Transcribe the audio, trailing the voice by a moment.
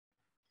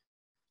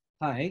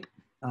Hi,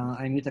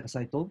 I'm Yutaka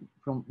Saito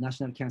from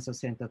National Cancer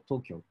Center,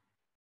 Tokyo.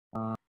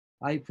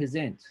 I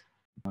present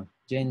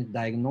JNET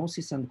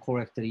diagnosis and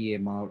colorectal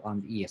EMR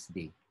and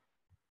ESD,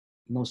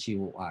 no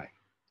COI.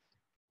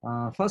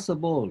 First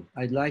of all,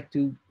 I'd like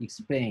to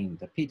explain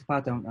the PIT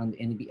pattern and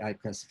NBI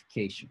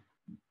classification.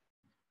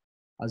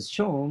 As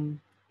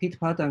shown, PIT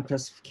pattern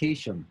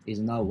classification is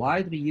now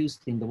widely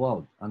used in the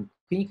world and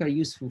clinically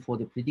useful for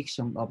the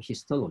prediction of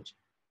histology.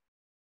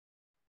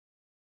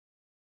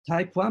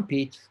 Type 1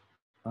 PIT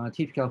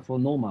typical for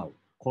normal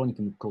chronic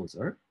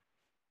mucosa,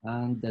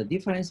 and the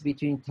difference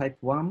between type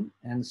 1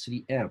 and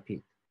 3L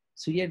pit.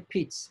 3L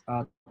pits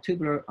are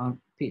tubular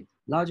pit,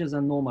 larger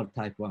than normal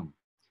type 1,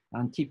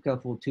 and typical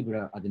for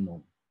tubular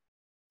adenoma.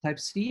 Type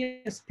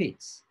 3S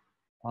pits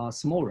are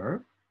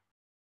smaller,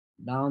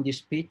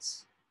 roundish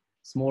pits,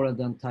 smaller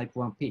than type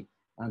 1 pit,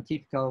 and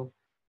typical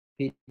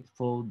pit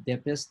for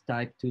depressed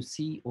type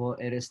 2C or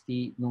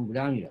LSD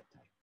non-granular type.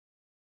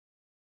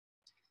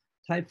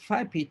 Type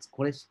 5 pits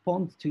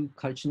correspond to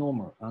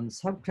carcinoma and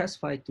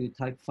subclassified to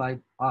type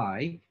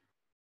 5I,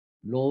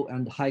 low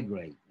and high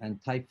grade,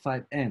 and type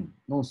 5N,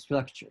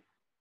 non-structured.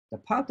 The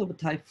part of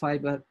type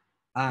 5I,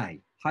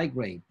 high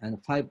grade, and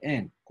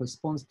 5N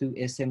corresponds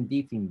to SM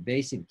deep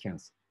invasive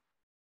cancer.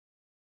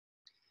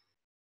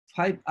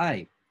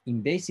 5I,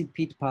 invasive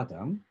pit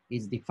pattern,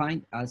 is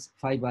defined as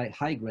 5I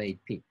high grade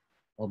pit,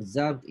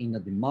 observed in a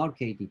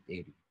demarcated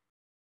area.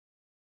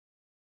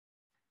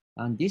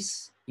 And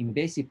this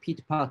invasive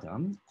pit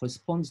pattern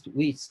corresponds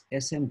with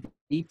SM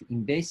deep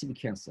invasive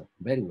cancer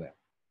very well.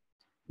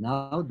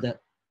 Now the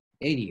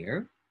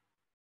area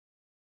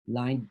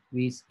lined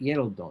with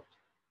yellow dot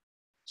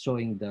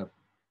showing the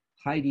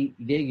highly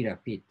irregular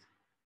pit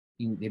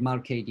in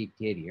demarcated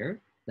area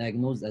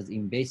diagnosed as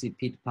invasive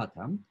pit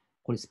pattern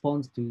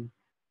corresponds to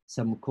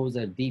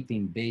submucosal deep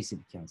invasive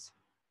cancer.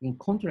 In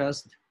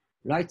contrast,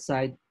 right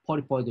side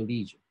polypoid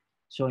region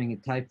showing a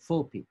type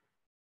 4 pit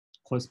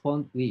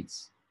corresponds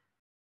with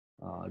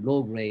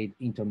low-grade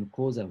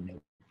intermucosal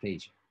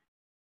neoplasia.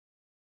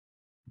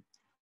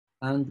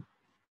 And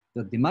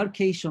the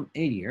demarcation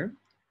area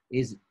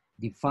is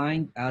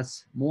defined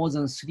as more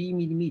than 3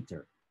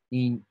 millimeter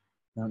in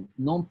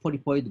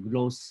non-polypoid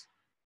growth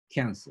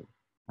cancer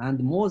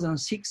and more than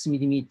 6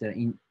 millimeter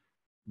in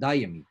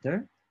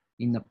diameter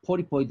in a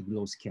polypoid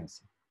growth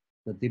cancer.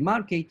 The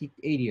demarcated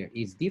area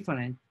is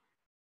different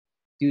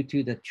due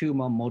to the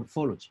tumor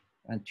morphology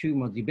and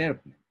tumor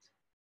development.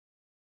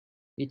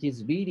 It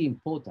is really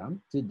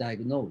important to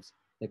diagnose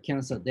the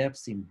cancer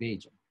depth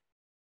invasion.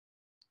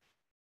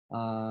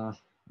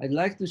 I'd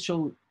like to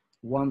show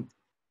one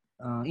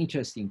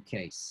interesting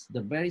case.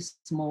 The very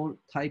small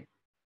type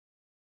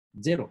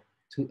 0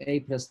 to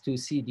A plus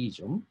 2C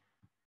lesion.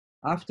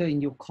 After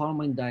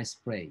intracolumnar dye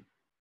spray,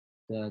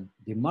 the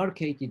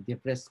demarcated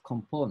depressed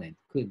component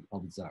could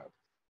observe.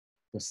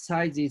 The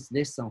size is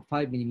less than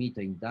 5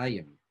 millimeter in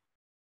diameter.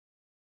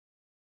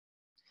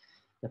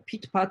 The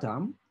pit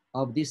pattern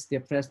of this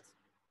depressed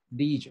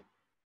lesion,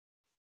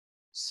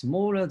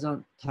 smaller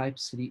than type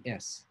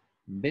 3S,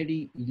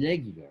 very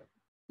irregular,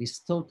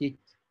 distorted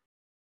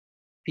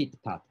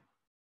pit pattern.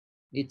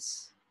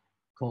 It's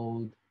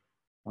called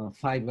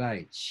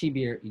 5I,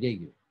 severe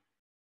irregular.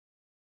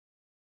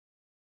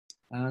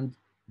 And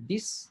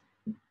this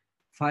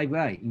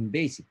 5I,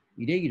 invasive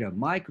irregular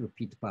micro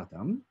pit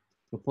pattern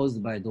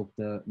proposed by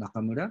Dr.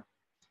 Nakamura,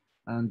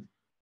 and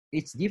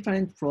it's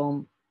different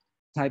from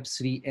type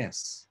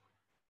 3S.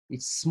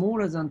 It's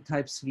smaller than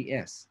type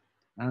 3S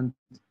and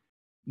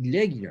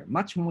irregular,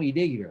 much more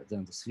irregular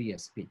than the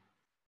 3S pit.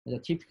 The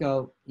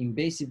typical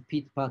invasive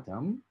pit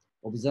pattern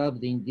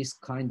observed in this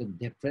kind of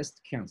depressed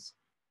cancer.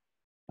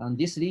 And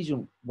this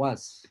lesion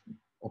was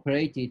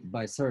operated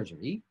by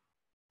surgery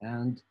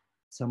and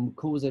some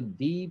causal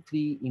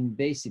deeply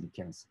invasive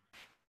cancer.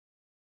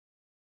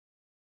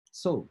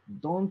 So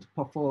don't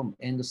perform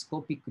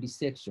endoscopic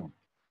resection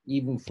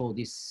even for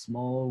these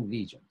small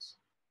lesions.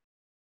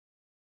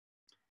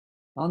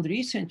 And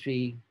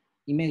recently,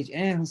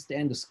 image-enhanced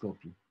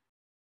endoscopy,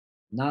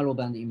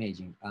 narrowband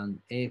imaging,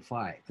 and A5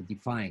 are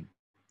defined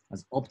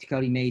as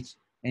optical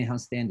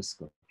image-enhanced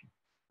endoscopy.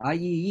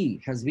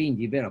 IEE has been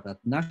developed at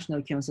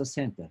National Cancer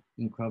Center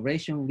in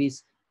collaboration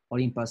with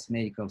Olympus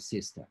Medical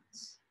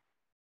Systems.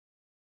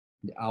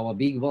 Our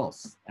big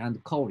boss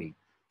and colleague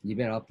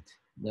developed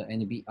the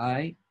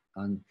NBI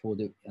and for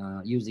the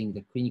using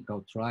the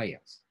clinical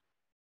trials.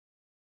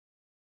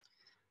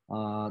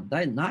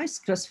 The NICE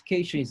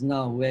classification is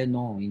now well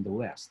known in the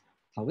West.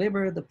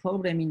 However, the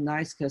problem in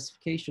NICE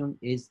classification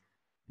is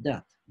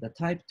that the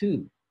type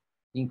 2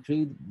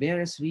 include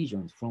various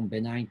regions from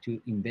benign to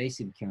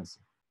invasive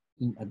cancer.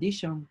 In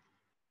addition,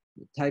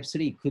 type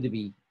 3 could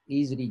be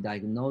easily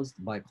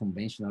diagnosed by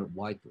conventional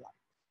white light.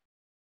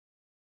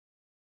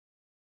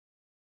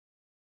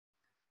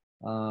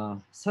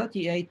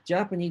 38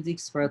 Japanese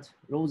experts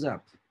rose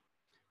up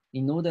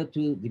in order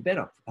to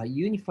develop a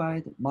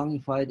unified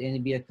magnified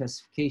NBI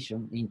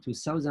classification in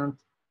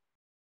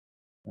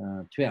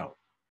 2012.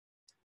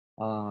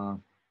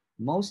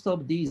 Most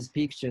of these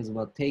pictures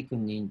were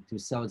taken in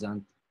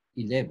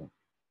 2011.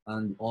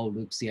 and all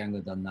looks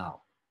younger than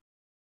now.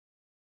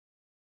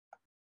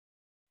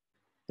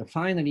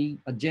 Finally,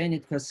 a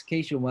JNET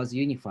classification was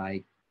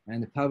unified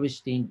and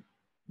published in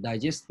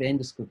Digestive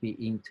Endoscopy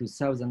in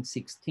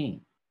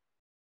 2016.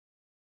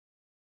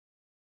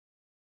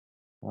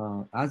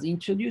 As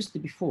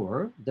introduced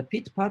before, the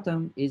PIT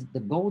pattern is the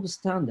gold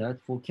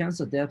standard for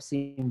cancer depth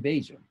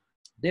invasion.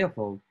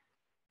 Therefore,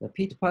 the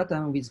PIT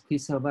pattern with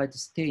chrysalvite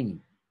staining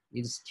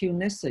is still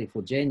necessary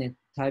for JNET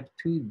type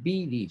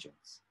 2B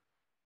lesions.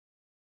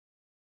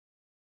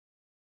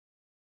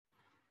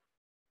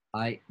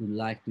 I would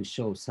like to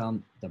show some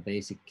of the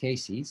basic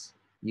cases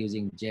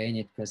using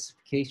JNET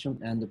classification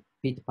and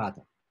PIT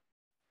pattern.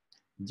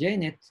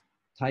 JNET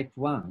type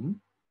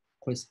 1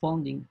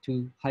 corresponding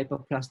to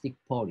hyperplastic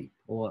polyp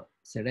or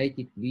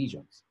serrated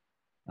lesions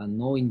and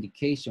no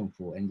indication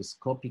for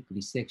endoscopic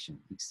resection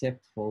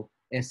except for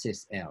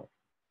SSL,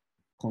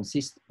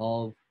 consists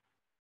of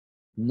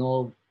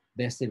no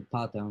vessel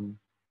pattern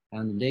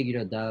and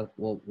regular dark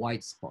or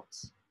white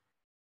spots.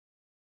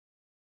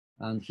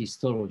 And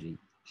histology,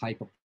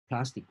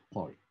 hyperplastic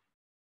polyp.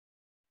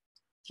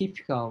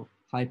 Typical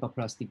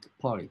hyperplastic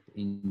polyp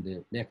in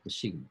the left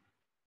sigma,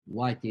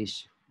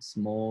 whitish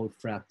small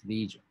flat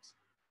lesions.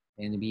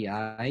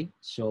 NBI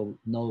show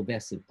no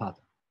vessel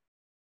pattern.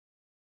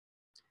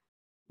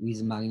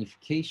 With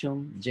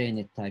magnification,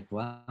 JNET type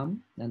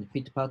 1 and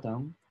PIT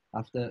pattern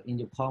after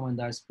endocardial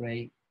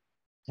display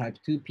type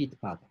 2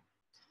 PIT pattern.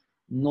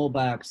 No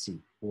biopsy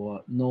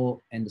or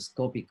no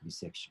endoscopic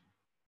resection.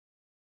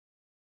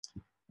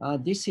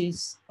 This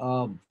is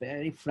a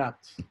very flat,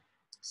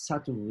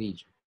 subtle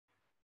region.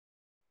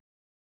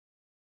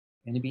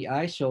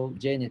 NBI show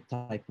JNET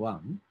type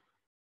 1,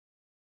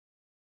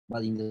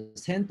 but in the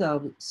center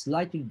of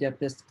slightly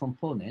depressed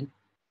component,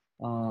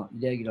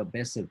 irregular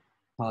vessel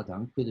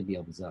pattern could be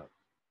observed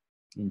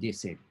in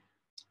this area.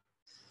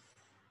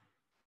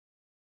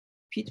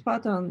 PIT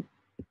pattern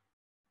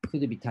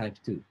could be type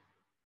 2.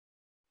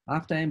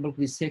 After embolic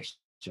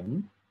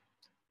resection,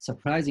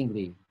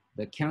 surprisingly,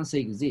 the cancer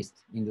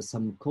exists in the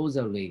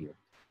submucosal layer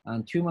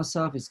and tumor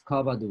surface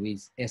covered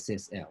with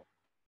SSL.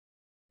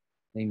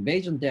 The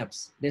invasion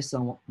depth less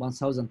than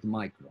 1000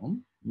 micron,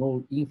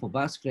 no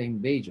infovascular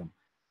invasion.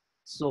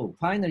 So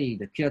finally,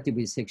 the curative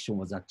resection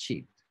was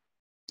achieved.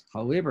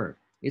 However,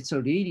 it's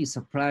really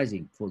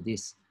surprising for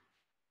this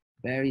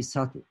very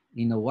subtle.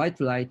 In the white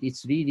light,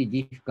 it's really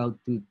difficult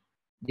to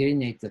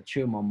delineate the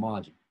tumor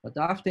margin. But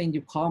after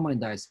endocardial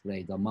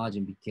display, the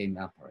margin became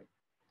apparent.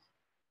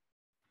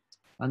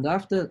 And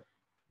after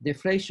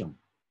deflation,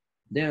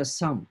 there are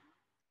some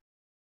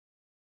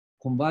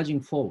converging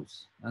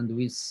folds and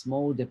with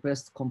small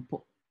depressed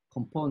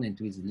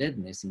component with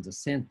redness in the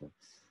center.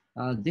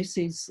 This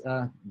is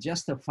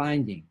just a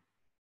finding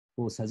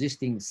for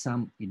suggesting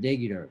some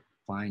irregular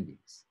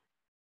findings.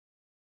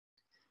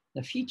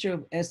 The feature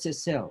of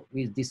SSL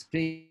with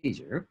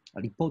dysplasia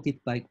reported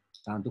by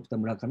Dr.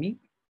 Murakami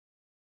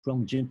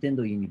from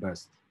Juntendo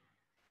University.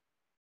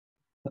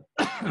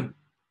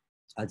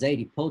 As I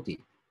reported,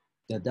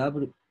 the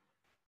double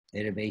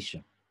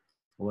elevation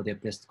or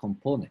depressed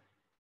component,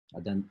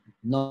 the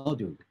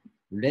nodule,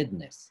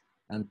 redness,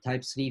 and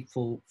type 3,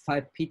 4,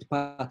 5 PIT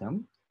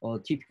pattern are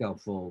typical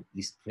for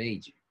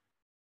dysplasia.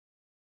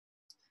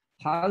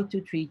 How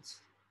to treat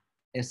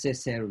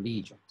SSL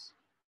lesions?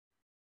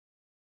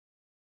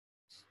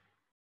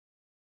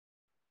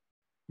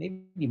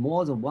 Maybe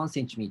more than 1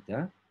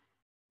 centimeter,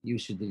 you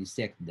should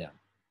resect them.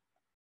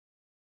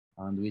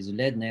 And with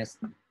redness,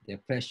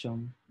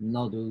 depression,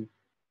 nodule,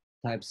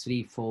 type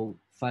 3, 4,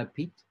 5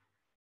 PIT,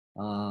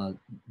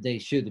 they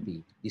should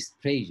be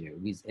dysplasia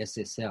with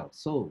SSL.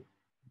 So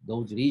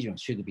those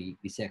lesions should be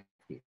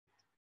resected.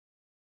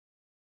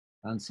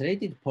 And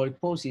serrated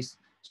polyposis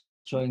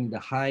showing the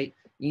high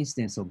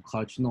incidence of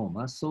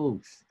carcinoma. So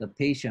the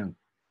patient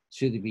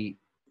should be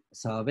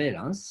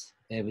surveillance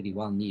every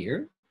 1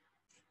 year.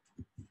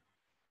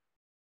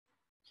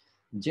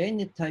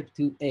 JNET type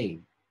 2A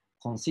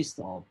consists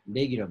of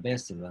regular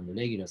vessel and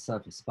regular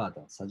surface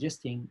pattern,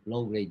 suggesting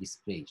low-grade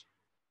dysplasia.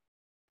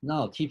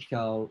 Now,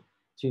 typical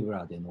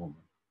tubular adenoma.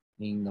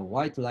 In the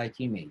white light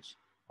image,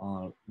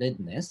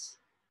 redness,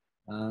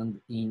 and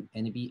in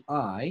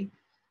NBI,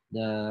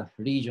 the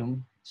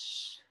region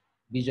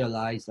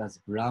visualized as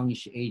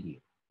brownish area,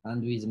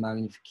 and with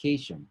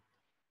magnification,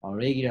 a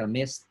regular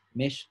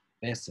mesh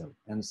vessel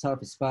and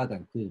surface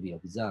pattern could be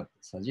observed,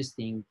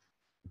 suggesting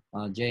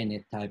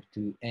JNET type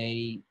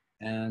 2A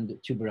and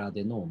tubular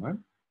adenoma.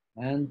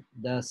 And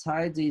the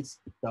size is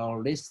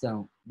less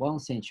than 1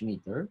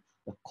 centimeter.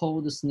 The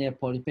cold snare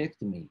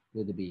polypectomy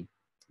would be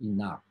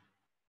enough.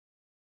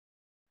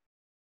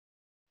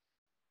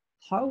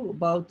 How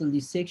about the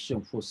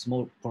resection for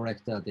small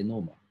colorectal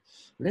adenoma?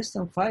 Less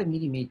than 5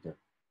 millimeter.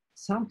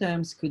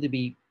 Sometimes could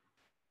be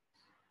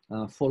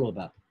followed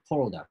up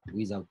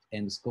without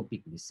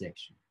endoscopic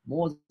resection.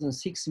 More than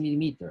 6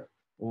 millimeter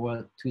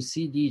or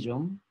 2C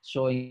lesion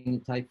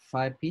showing type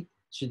 5 PIT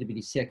should be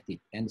resected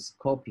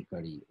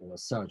endoscopically or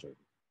surgery.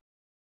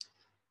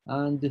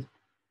 And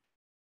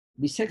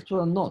resect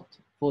or not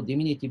for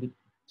diminutive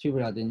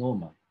tubular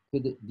adenoma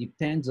could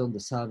depend on the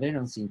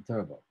surveillance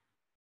interval.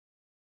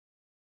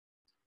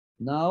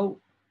 Now,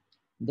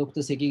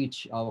 Dr.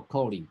 Sekiguchi, our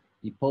colleague,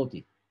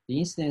 reported the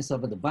incidence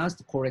of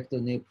advanced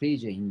colorectal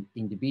neoplasia in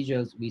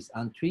individuals with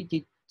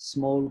untreated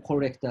small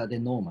colorectal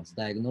adenomas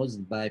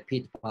diagnosed by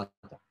PET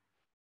pattern.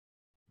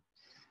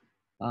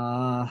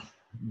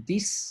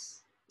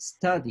 This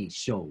study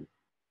showed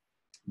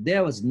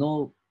there was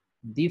no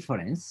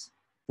difference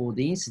for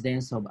the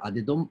incidence of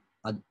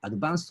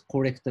advanced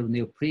colorectal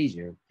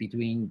neoplasia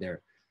between the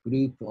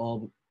group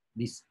of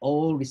this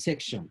all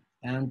resection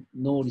and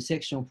no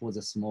resection for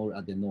the small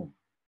adenoma.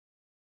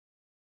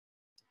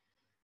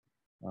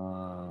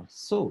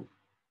 So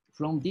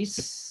from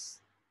this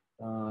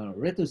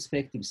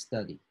retrospective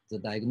study, the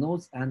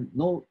diagnose and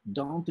no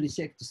don't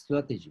resect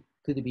strategy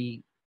could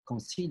be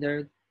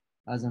considered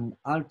as an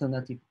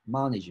alternative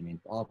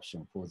management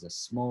option for the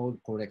small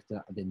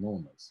colorectal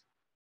adenomas.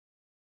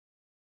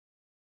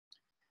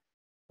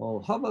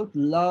 Oh, how about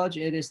large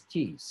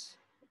LSTs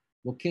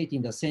located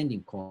in the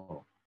ascending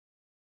column?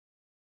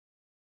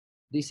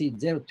 This is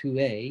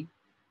 02A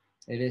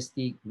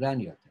LST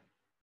granular type.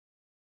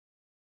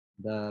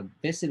 The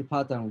vessel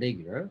pattern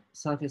regular,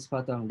 surface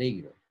pattern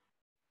regular.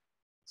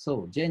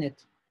 So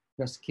JNET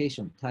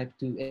classification type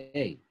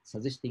 2A,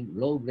 suggesting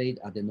low-grade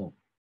adenoma.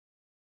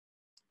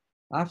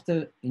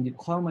 After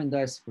endocarmine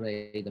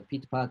display, the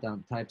PET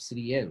pattern type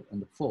 3L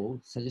and 4,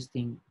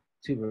 suggesting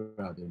tubular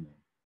adenoma.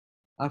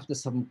 After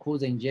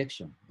submucosal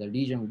injection, the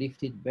lesion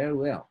lifted very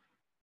well.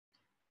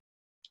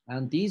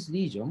 And these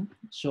lesions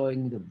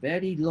showing the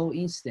very low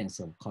incidence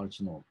of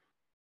carcinoma.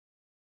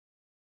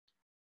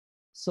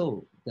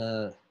 So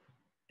the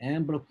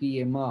en bloc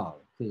EMR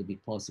could be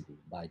possible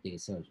by day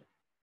surgery.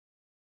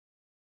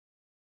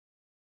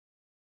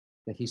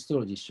 The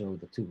histology showed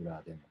the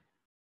tubular adenoma.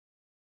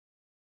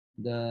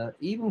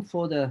 Even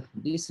for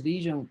this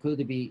region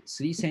could be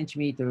 3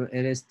 centimeter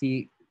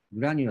LST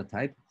granular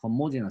type,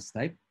 homogeneous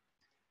type.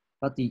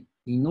 But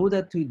in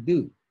order to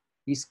do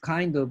this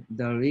kind of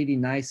the really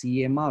nice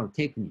EMR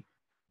technique,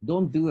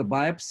 don't do a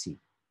biopsy,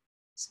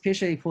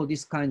 especially for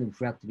this kind of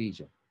flat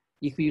region.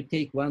 If you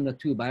take 1 or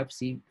 2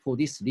 biopsy for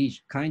this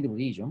region, kind of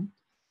region,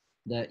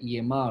 the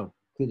EMR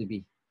could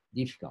be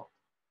difficult,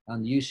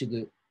 and you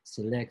should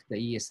select the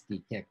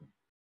ESD technique.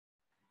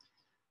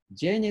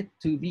 JNET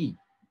 2B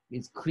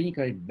is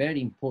clinically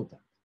very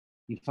important.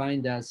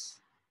 Defined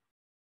as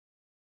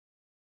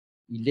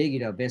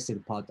irregular vessel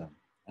pattern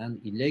and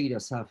irregular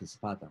surface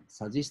pattern,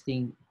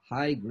 suggesting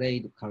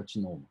high-grade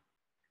carcinoma.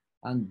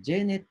 And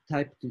JNET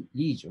type 2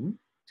 lesion,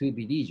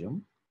 2B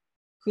lesion,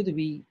 could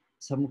be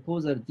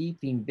submucosal deep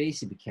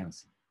invasive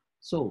cancer.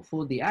 So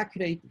for the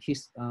accurate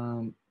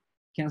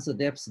cancer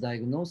depth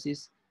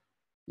diagnosis,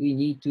 we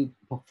need to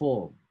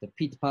perform the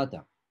PET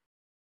pattern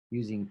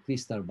using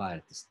crystal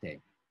violet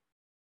stain.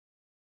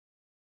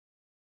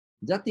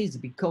 That is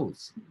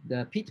because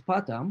the PET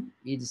pattern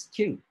is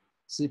still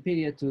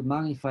superior to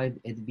magnified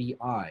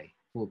NBI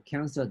for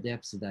cancer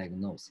depth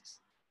diagnosis.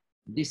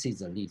 This is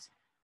the reason.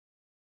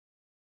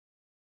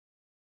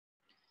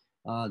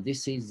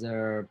 This is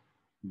a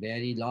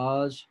very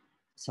large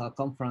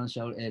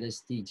circumferential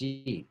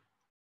LSTG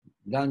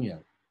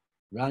granular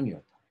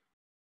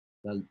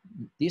type.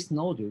 This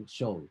nodule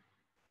shows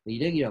the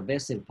irregular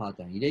vessel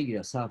pattern,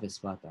 irregular surface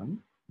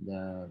pattern,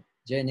 the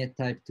JNET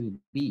type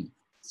 2B,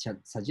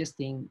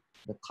 suggesting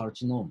the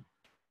carcinoma.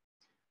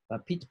 The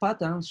PET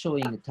pattern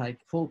showing type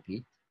 4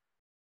 PET.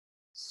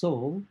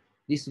 So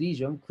this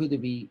region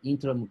could be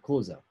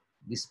intramucosal,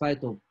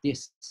 despite of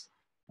this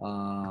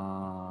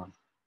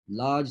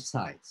large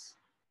size.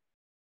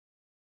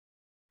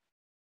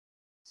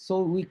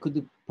 So we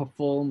could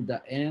perform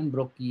the en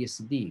bloc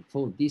ESD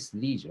for this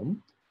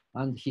region,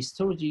 and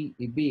histology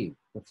revealed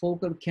the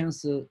focal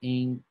cancer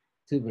in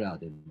tubular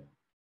adenoma.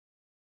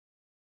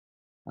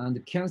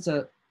 And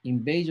cancer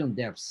invasion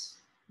depths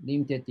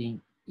limited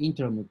in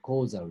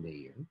intramucosal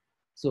layer,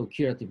 so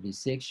curative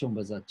resection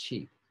was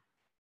achieved.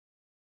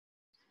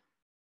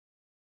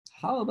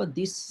 How about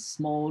these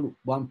small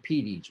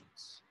 1P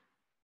regions?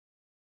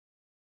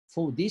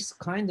 For this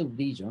kind of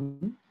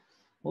region,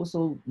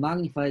 also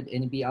magnified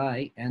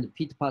NBI and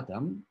PET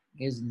pattern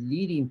is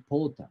really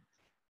important.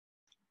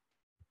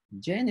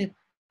 JNET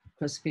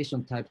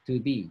classification type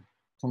 2B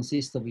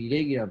consists of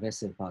irregular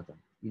vessel pattern,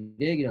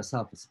 irregular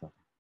surface pattern.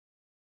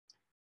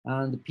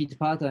 And PET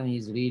pattern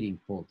is really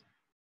important.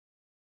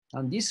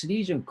 And this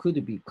region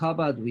could be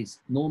covered with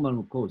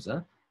normal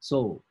mucosa,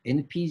 so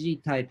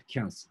NPG type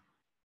cancer.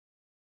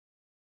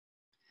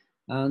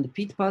 And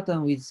PET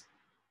pattern with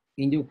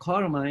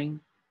endocarmine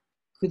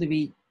could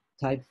be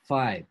type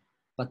 5,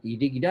 but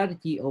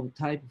irregularity of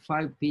type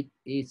 5 PET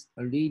is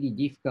really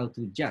difficult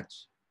to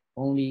judge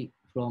only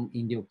from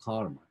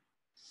endocarmine.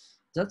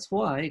 That's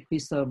why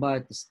crystal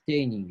violet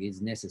staining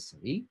is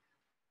necessary.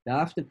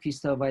 After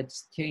crystal violet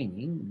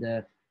staining,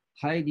 the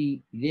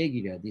highly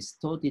irregular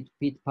distorted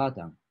PET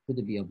pattern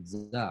could be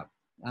observed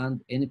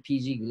and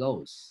NPG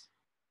grows.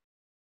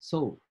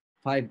 So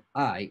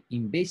 5I,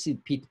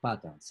 invasive PET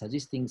pattern,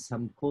 suggesting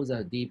some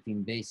causal deep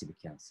invasive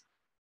cancer.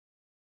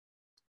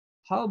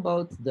 how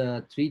about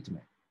the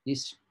treatment?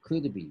 This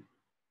could be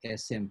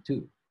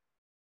SM2.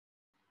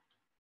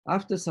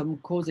 After some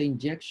causal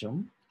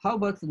injection, how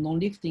about the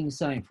non-lifting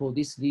sign for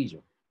this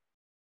lesion?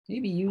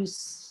 Maybe you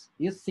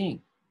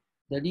think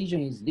the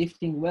lesion is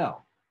lifting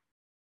well,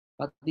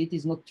 but it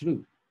is not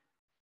true.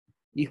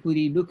 If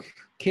we look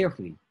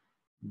carefully,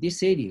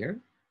 this area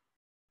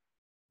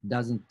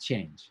doesn't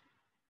change.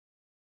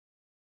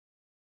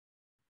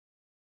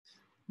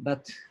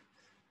 But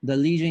the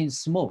lesion is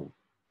small.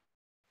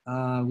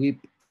 We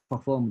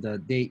performed the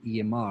day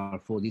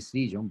EMR for this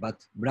lesion,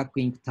 but black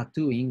ink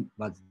tattooing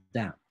was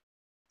done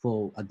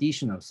for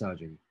additional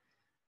surgery.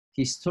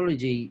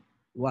 Histology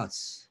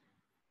was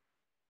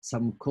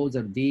some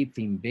causal deep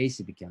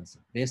invasive cancer.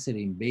 Vessel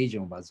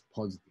invasion was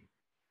positive.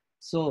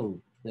 So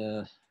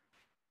the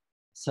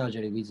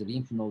surgery with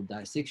lymph node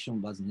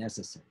dissection was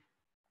necessary.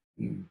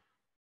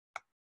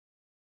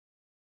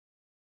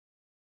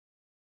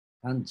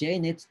 And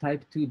JNET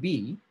type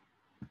 2B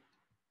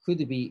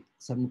could be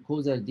some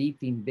causal deep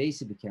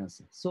invasive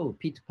cancer. So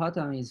PIT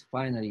pattern is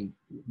finally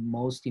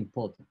most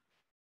important.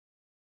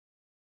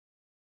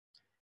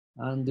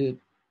 And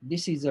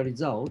this is a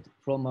result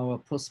from our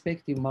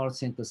prospective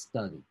multi-center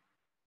study.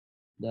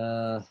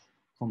 The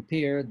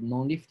compared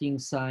non-lifting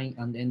sign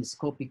and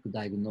endoscopic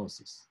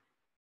diagnosis.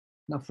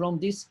 Now from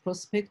this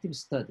prospective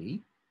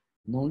study,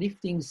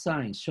 non-lifting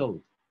sign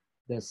showed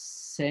the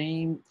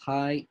same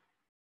high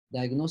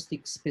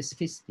diagnostic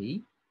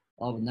specificity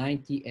of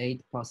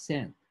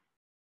 98%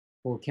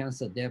 for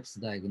cancer depth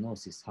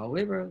diagnosis.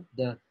 However,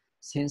 the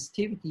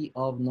sensitivity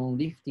of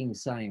non-lifting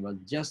sign was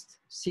just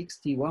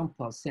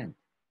 61%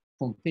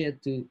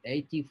 compared to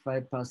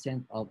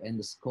 85% of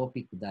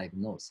endoscopic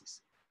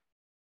diagnosis.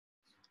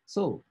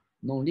 So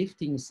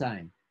non-lifting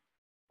sign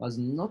was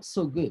not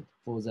so good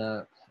for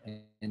the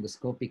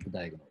endoscopic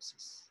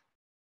diagnosis.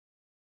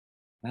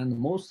 And the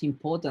most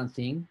important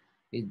thing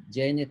is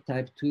JNET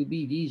type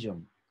 2B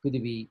lesion could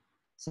be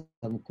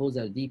some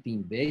causal deep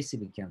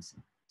invasive cancer.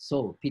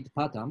 So PIT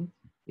pattern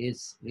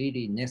is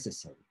really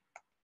necessary.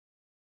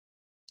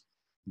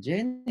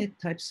 JNET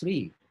type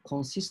 3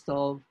 consists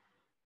of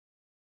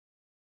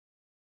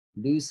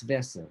loose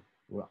vessel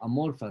or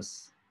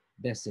amorphous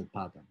vessel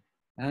pattern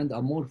and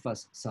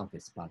amorphous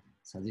surface pattern,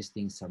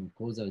 suggesting some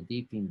causal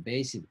deep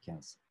invasive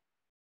cancer.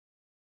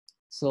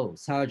 So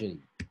surgery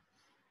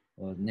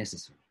was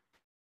necessary.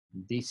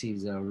 This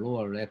is a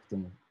lower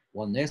rectum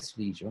 1S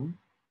lesion.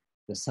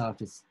 The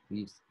surface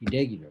is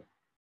irregular.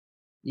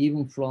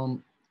 Even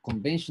from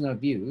conventional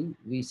view,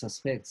 we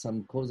suspect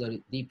some causal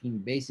deep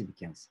invasive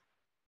cancer.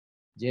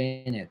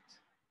 JNET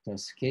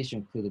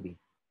classification could be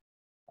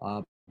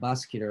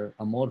vascular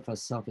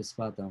amorphous surface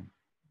pattern,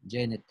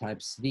 JNET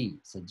type 3,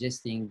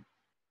 suggesting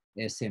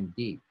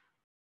SMD.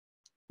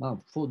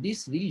 Now, for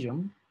this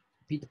lesion,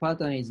 PIT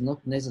pattern is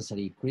not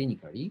necessary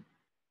clinically,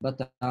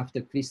 but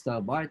after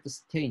crystal violet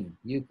staining,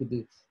 you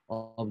could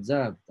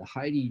observe the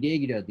highly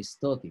irregular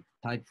distorted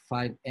type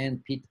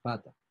 5N PIT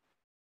pattern.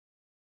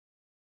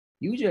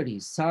 Usually,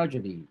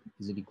 surgery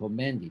is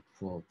recommended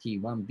for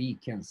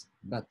T1B cancer,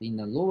 but in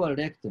the lower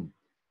rectum,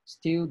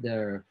 still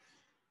the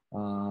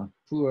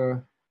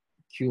poor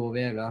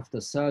QOL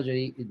after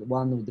surgery is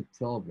one of the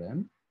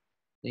problems.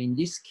 In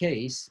this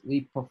case,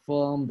 we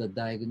perform the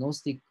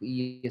diagnostic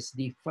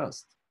ESD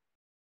first.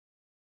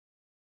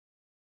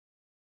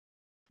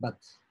 But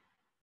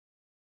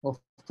of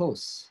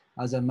course,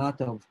 as a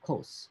matter of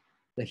course,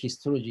 the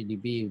histology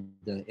revealed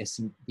the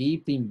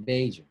deep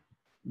invasion,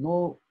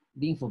 no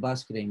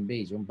lymphovascular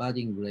invasion,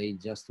 budding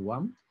grade just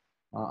one.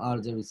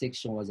 Artery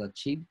resection was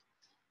achieved.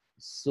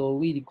 So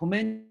we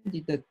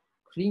recommended the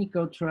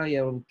clinical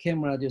trial of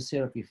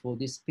chemoradiotherapy for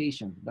this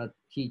patient, but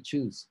she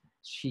chose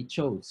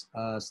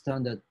a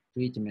standard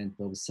treatment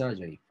of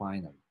surgery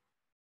finally.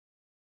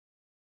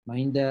 Now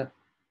in the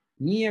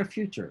near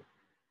future,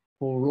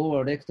 for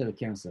lower rectal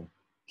cancer,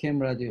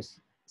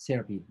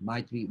 chemoradiotherapy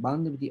might be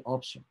one of the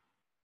options.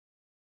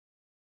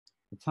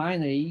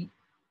 Finally,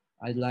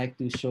 I'd like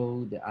to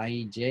show the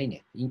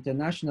JNET,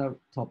 international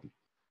topic.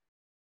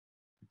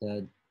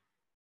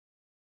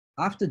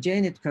 After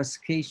JNET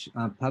classification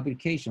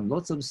publication,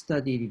 lots of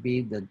studies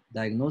revealed the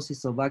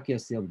diagnosis of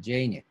accuracy of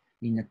JNET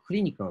in a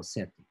clinical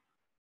setting.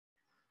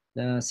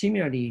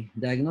 Similarly,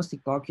 diagnostic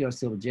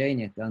accuracy of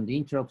JNET and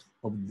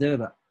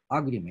intra-observer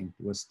agreement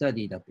was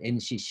studied at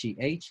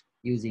NCCH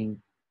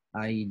using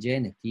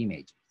JNET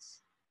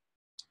images.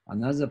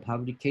 Another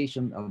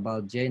publication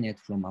about JNET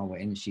from our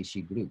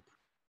NCC group.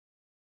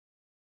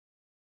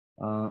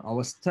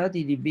 Our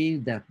study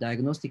revealed that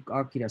diagnostic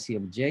accuracy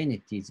of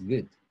JNET is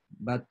good,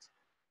 but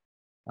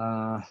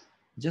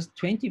just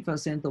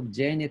 20% of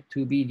JNET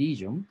 2B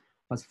lesion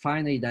was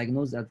finally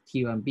diagnosed as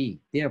T1B.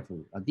 Therefore,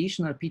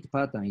 additional PIT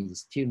pattern is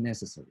still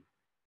necessary.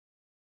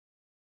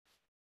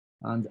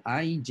 And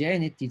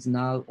JNET is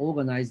now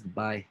organized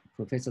by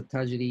Professor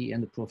Tajiri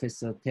and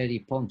Professor Terry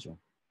Poncho.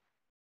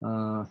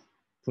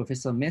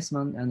 Professor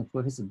Messman and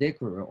Professor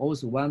Decker are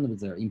also one of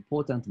the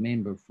important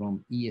members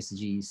from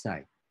ESG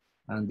side.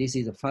 And this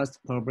is the first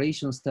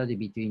collaboration study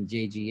between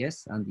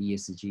JGS and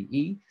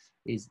ESGE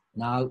is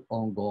now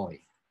ongoing.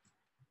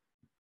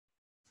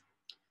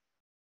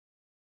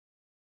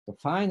 So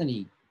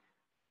finally,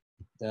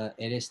 the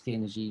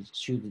LSTNG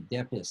should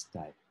depth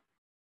type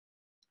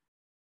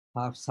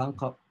have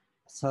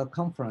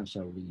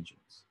circumferential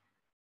regions.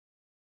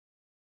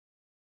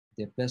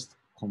 The best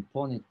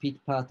component pit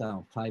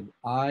pattern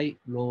 5i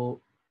low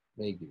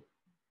regular,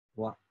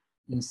 or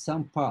in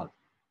some part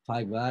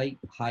 5i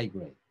high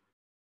grade.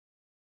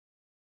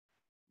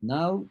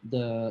 Now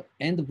the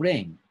end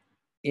brain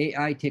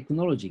AI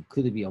technology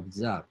could be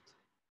observed.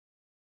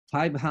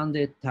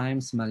 500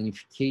 times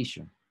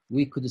magnification,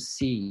 we could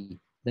see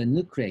the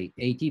nuclei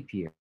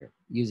ATP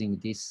using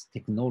this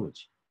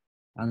technology.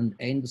 And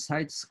end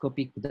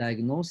cytoscopic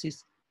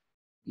diagnosis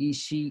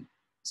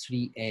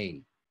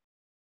EC3A,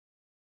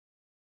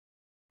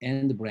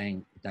 end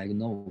brain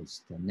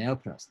diagnosed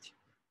neoplastic.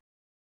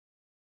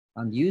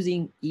 And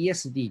using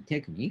ESD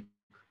technique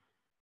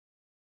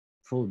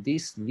for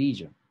this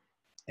lesion,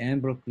 en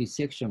bloc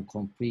resection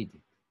completed.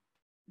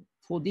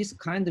 For this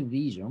kind of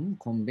lesion,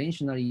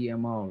 conventional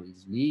EMR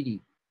is really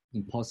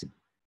impossible.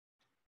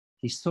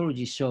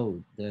 Histology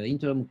showed the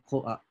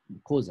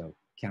intramucosal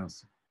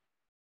cancer.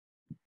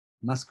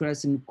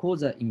 Muscularis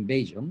mucosa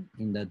invasion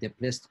in the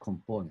depressed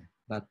component,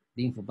 but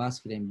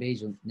lymphovascular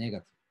invasion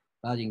negative.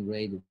 Adding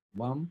grade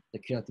 1, the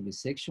curative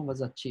resection was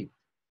achieved.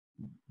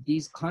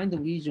 This kind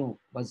of lesion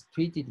was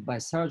treated by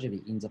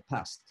surgery in the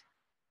past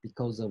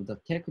because of the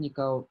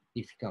technical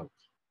difficulty.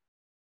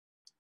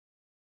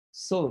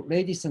 So,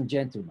 ladies and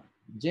gentlemen,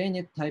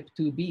 JNET type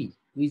 2B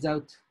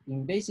without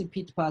invasive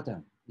pit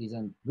pattern is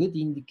a good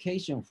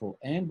indication for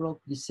en bloc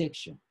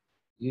dissection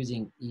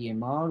using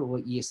EMR or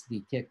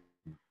ESD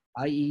technique,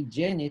 i.e.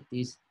 JNET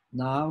is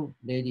now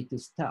ready to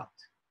start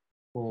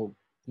for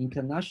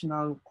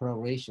international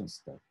collaboration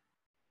study.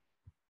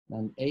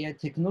 And AI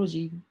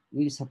technology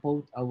will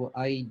support our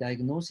eye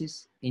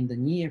diagnosis in the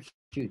near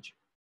future.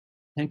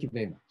 Thank you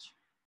very much.